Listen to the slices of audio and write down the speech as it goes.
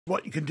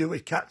What you can do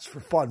with cats for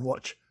fun,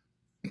 watch.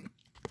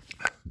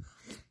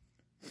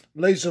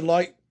 Laser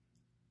light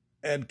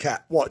and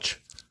cat,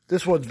 watch.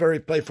 This one's very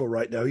playful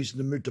right now. He's in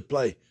the mood to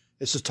play.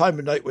 It's the time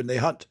of night when they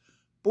hunt.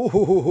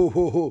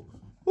 Oh,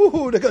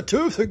 they got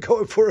two of them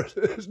going for it.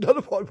 There's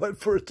another one went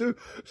for it too.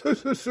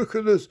 Look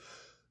at this.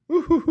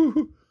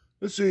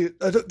 Let's see.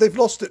 They've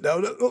lost it now.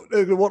 Look,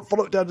 they're going to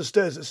follow it down the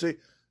stairs. Let's see.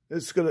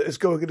 It's going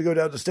to go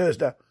down the stairs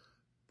now.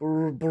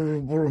 Where's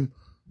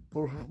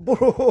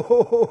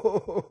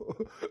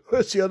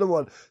the other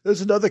one?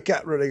 There's another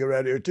cat running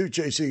around here too,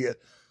 chasing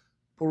it.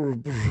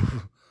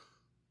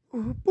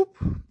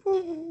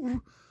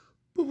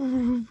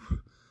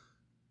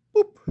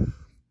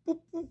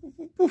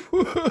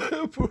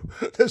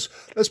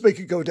 Let's make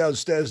it go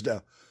downstairs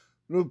now.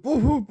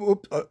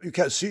 You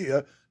can't see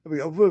it.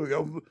 There we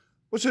go.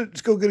 What's it?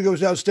 It's going to go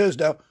downstairs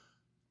now.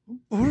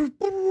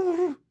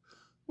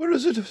 Where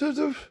is it?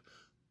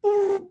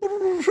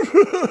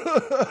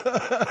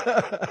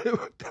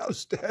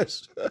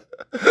 Downstairs.